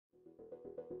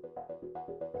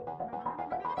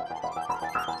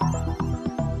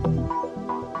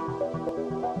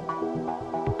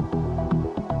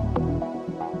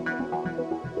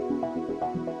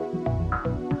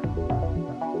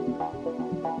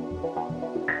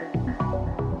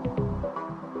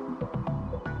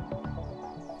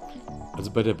Also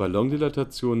bei der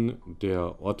Ballondilatation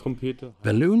der Ohrtrompete.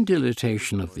 Balloon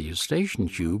dilatation of the eustachian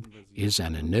tube is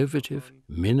an innovative,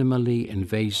 minimally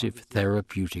invasive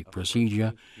therapeutic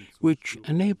procedure which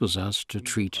enables us to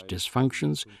treat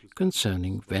dysfunctions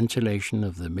concerning ventilation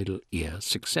of the middle ear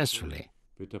successfully.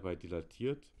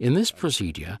 In this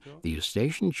procedure, the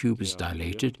eustachian tube is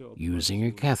dilated using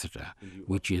a catheter,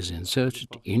 which is inserted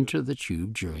into the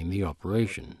tube during the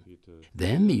operation.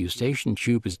 Then the eustachian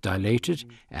tube is dilated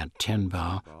at 10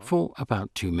 bar for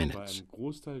about 2 minutes.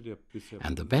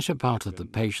 And the better part of the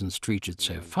patients treated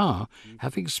so far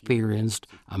have experienced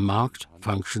a marked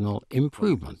functional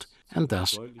improvement and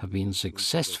thus have been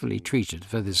successfully treated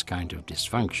for this kind of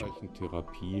dysfunction.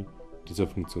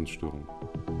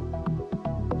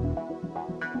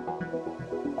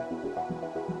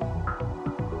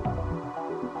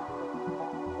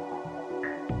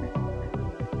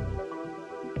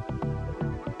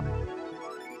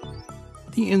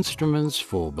 The instruments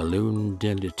for balloon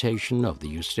dilatation of the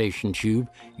eustachian tube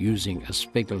using a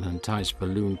Spiegel and Tice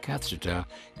balloon catheter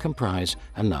comprise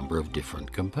a number of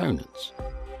different components.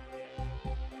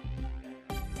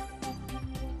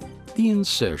 The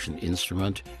insertion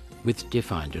instrument with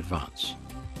defined advance.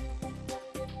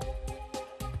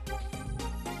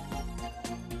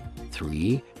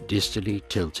 3 distally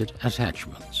tilted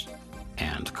attachments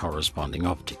and corresponding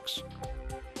optics.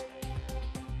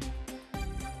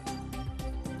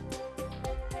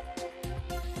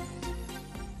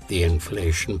 The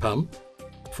inflation pump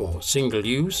for single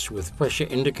use with pressure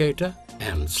indicator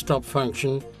and stop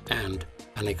function and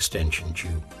an extension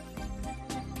tube.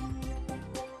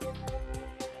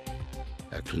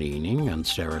 A cleaning and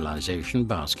sterilization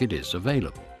basket is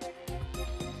available.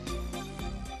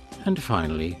 And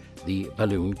finally, the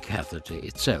balloon catheter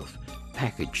itself,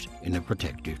 packaged in a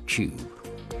protective tube.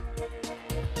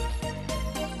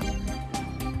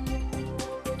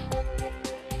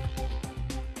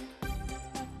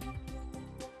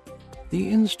 The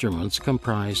instruments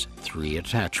comprise 3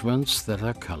 attachments that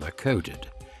are color-coded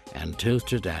and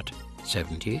tilted at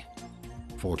 70,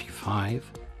 45,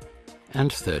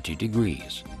 and 30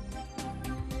 degrees.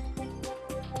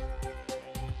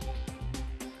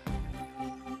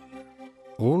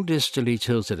 All distally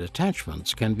tilted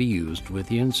attachments can be used with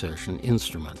the insertion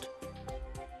instrument,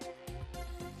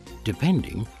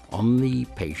 depending on the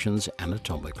patient's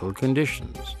anatomical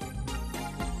conditions.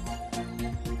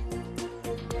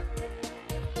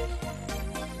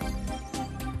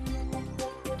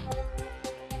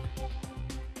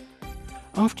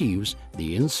 After use,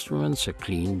 the instruments are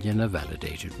cleaned in a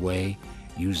validated way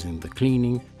using the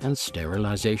cleaning and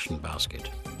sterilization basket.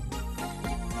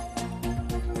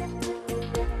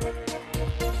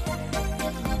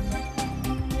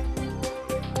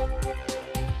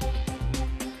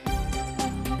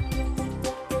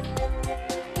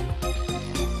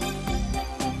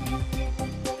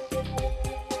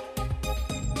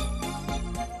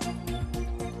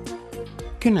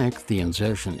 Connect the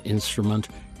insertion instrument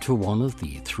to one of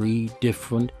the 3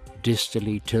 different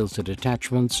distally tilted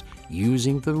attachments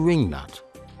using the ring nut.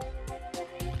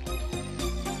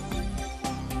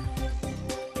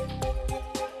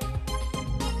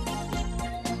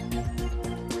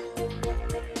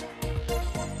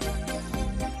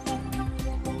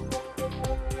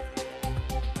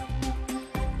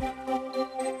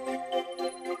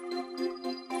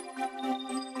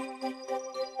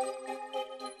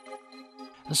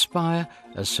 Aspire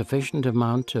a sufficient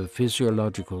amount of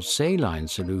physiological saline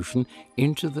solution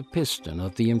into the piston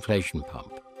of the inflation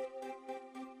pump.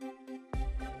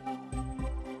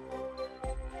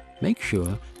 Make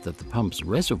sure that the pump's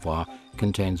reservoir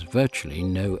contains virtually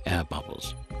no air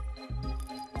bubbles.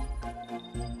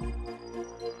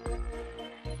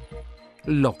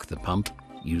 Lock the pump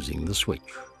using the switch.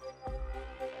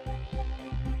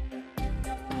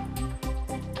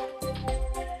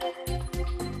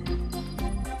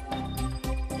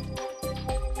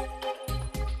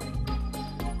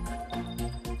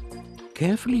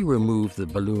 Carefully remove the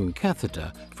balloon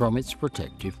catheter from its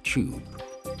protective tube.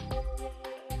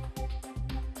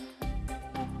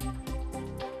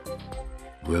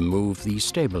 Remove the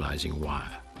stabilizing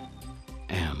wire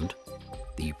and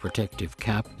the protective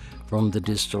cap from the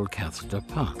distal catheter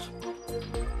part.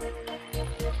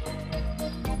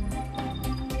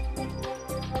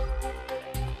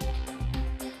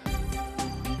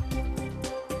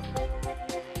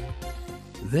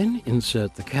 Then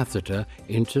insert the catheter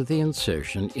into the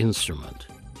insertion instrument,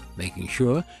 making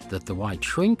sure that the white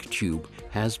shrink tube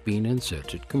has been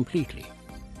inserted completely.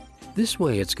 This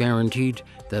way it's guaranteed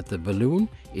that the balloon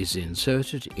is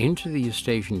inserted into the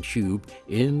eustachian tube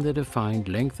in the defined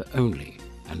length only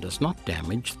and does not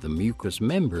damage the mucous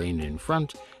membrane in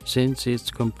front, since it's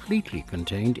completely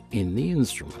contained in the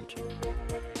instrument.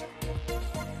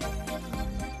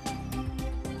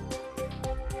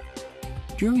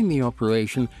 During the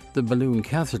operation, the balloon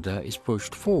catheter is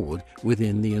pushed forward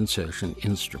within the insertion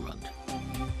instrument.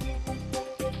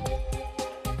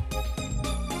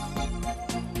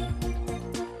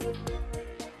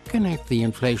 Connect the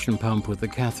inflation pump with the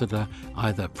catheter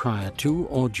either prior to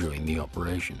or during the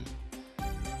operation.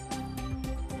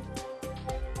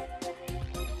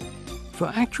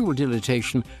 For actual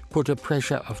dilatation, put a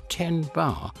pressure of 10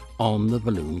 bar on the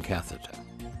balloon catheter.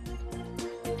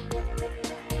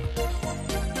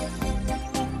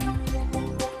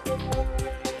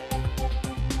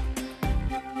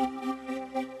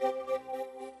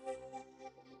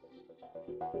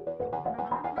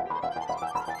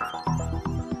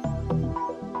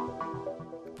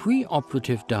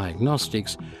 Pre-operative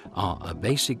diagnostics are a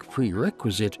basic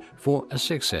prerequisite for a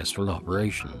successful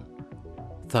operation.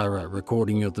 Thorough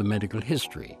recording of the medical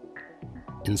history,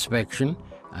 inspection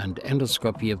and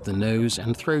endoscopy of the nose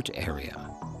and throat area,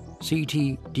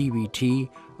 CT, DVT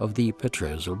of the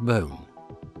petrosal bone,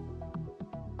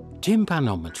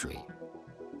 tympanometry,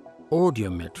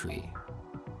 audiometry,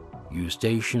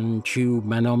 eustachian tube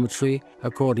manometry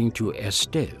according to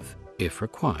SDEV if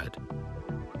required.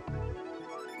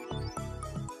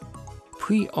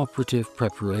 Pre-operative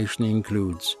preparation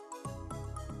includes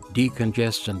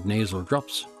decongestant nasal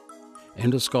drops,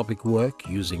 endoscopic work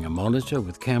using a monitor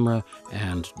with camera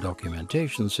and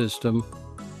documentation system,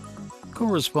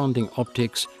 corresponding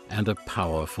optics and a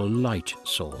powerful light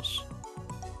source.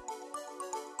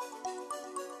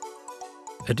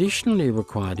 Additionally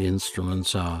required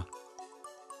instruments are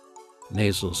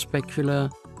nasal specula,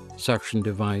 suction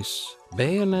device,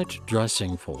 bayonet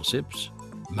dressing forceps,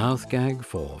 mouth gag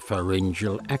for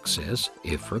pharyngeal access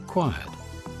if required.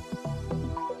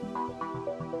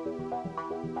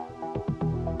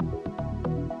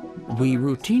 We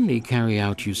routinely carry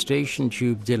out eustachian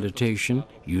tube dilatation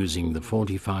using the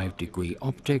 45-degree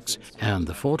optics and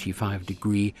the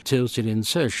 45-degree tilted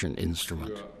insertion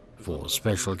instrument. For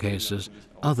special cases,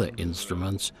 other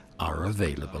instruments are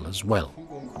available as well.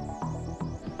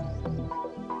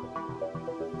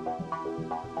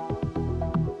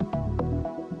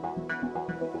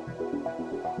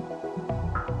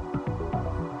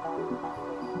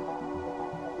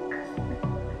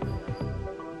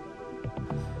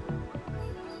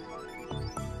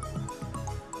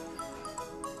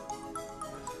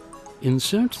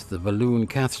 Insert the balloon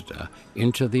catheter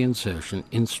into the insertion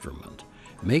instrument,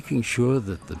 making sure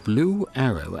that the blue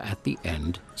arrow at the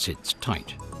end sits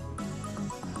tight.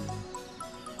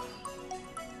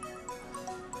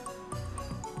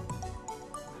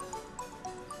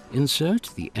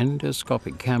 Insert the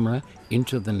endoscopic camera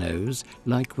into the nose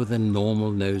like with a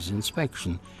normal nose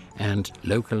inspection and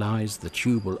localize the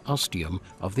tubal ostium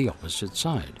of the opposite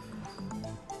side.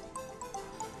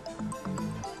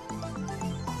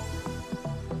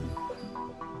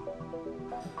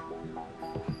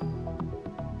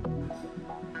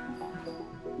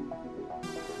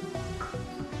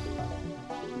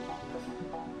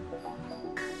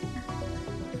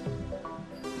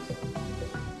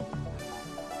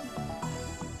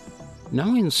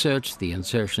 Now insert the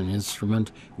insertion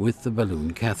instrument with the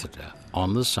balloon catheter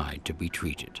on the side to be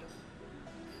treated,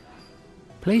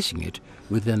 placing it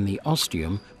within the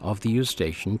ostium of the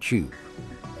eustachian tube.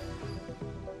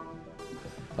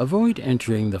 Avoid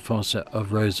entering the fossa of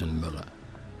Rosenmuller.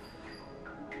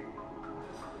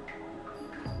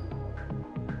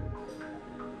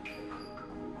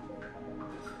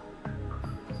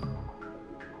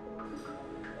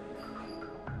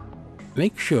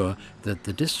 Make sure that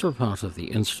the distal part of the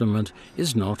instrument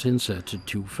is not inserted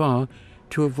too far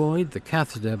to avoid the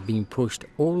catheter being pushed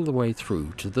all the way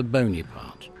through to the bony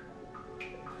part.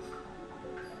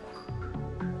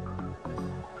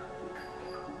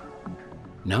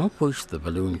 Now push the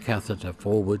balloon catheter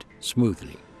forward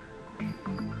smoothly.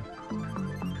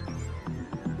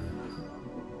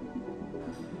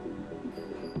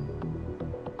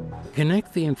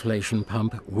 Connect the inflation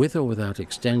pump with or without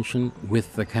extension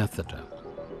with the catheter.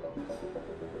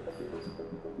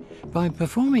 By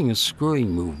performing a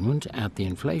screwing movement at the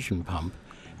inflation pump,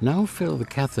 now fill the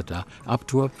catheter up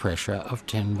to a pressure of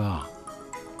 10 bar.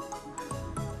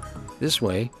 This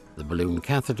way, the balloon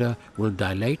catheter will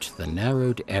dilate the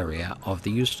narrowed area of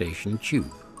the eustachian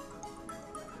tube.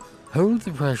 Hold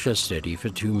the pressure steady for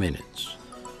 2 minutes.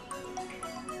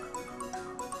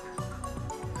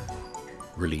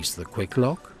 Release the quick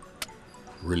lock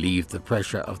relieve the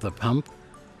pressure of the pump,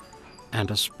 and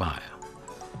aspire.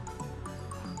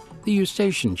 The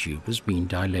eustachian tube has been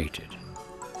dilated.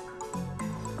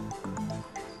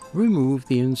 Remove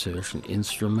the insertion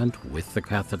instrument with the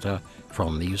catheter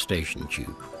from the eustachian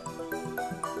tube.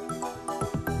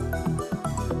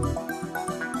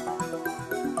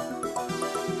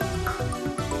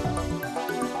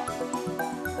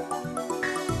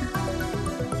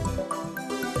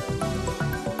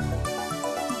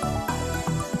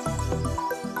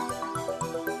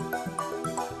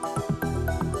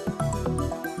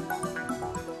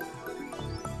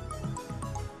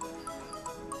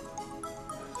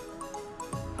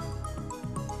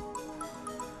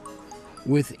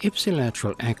 With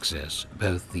ipsilateral access,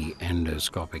 both the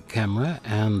endoscopic camera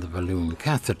and the balloon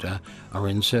catheter are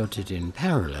inserted in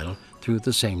parallel through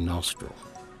the same nostril.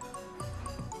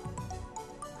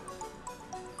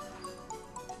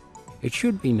 It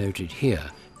should be noted here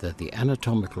that the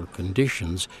anatomical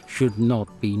conditions should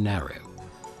not be narrow.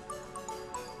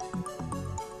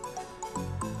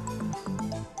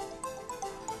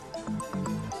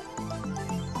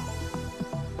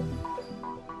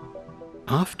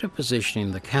 After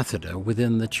positioning the catheter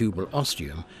within the tubal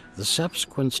ostium, the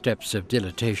subsequent steps of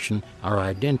dilatation are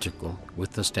identical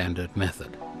with the standard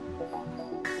method.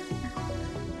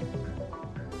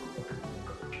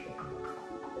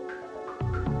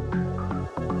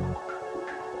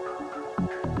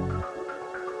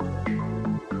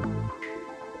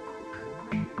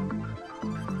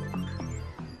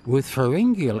 With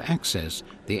pharyngeal access,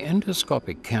 the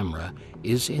endoscopic camera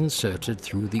is inserted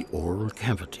through the oral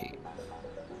cavity.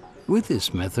 With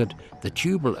this method, the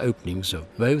tubal openings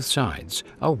of both sides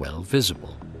are well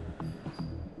visible.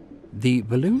 The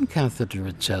balloon catheter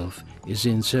itself is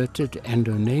inserted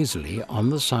endonasally on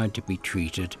the side to be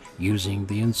treated using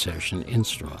the insertion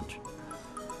instrument.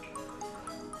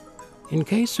 In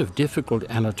case of difficult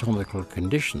anatomical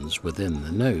conditions within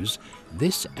the nose,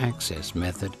 this access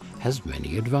method has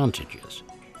many advantages.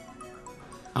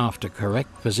 After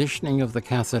correct positioning of the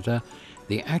catheter,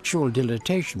 the actual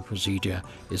dilatation procedure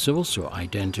is also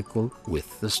identical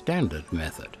with the standard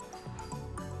method.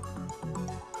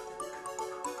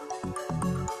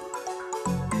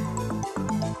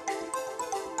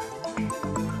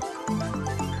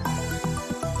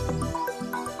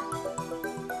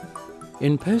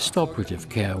 In post-operative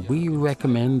care, we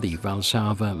recommend the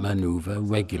Valsalva maneuver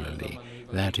regularly,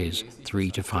 that is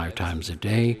 3 to 5 times a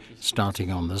day,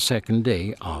 starting on the second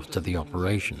day after the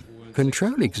operation.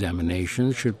 Control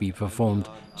examinations should be performed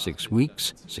 6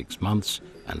 weeks, 6 months,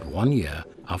 and 1 year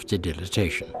after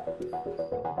dilatation.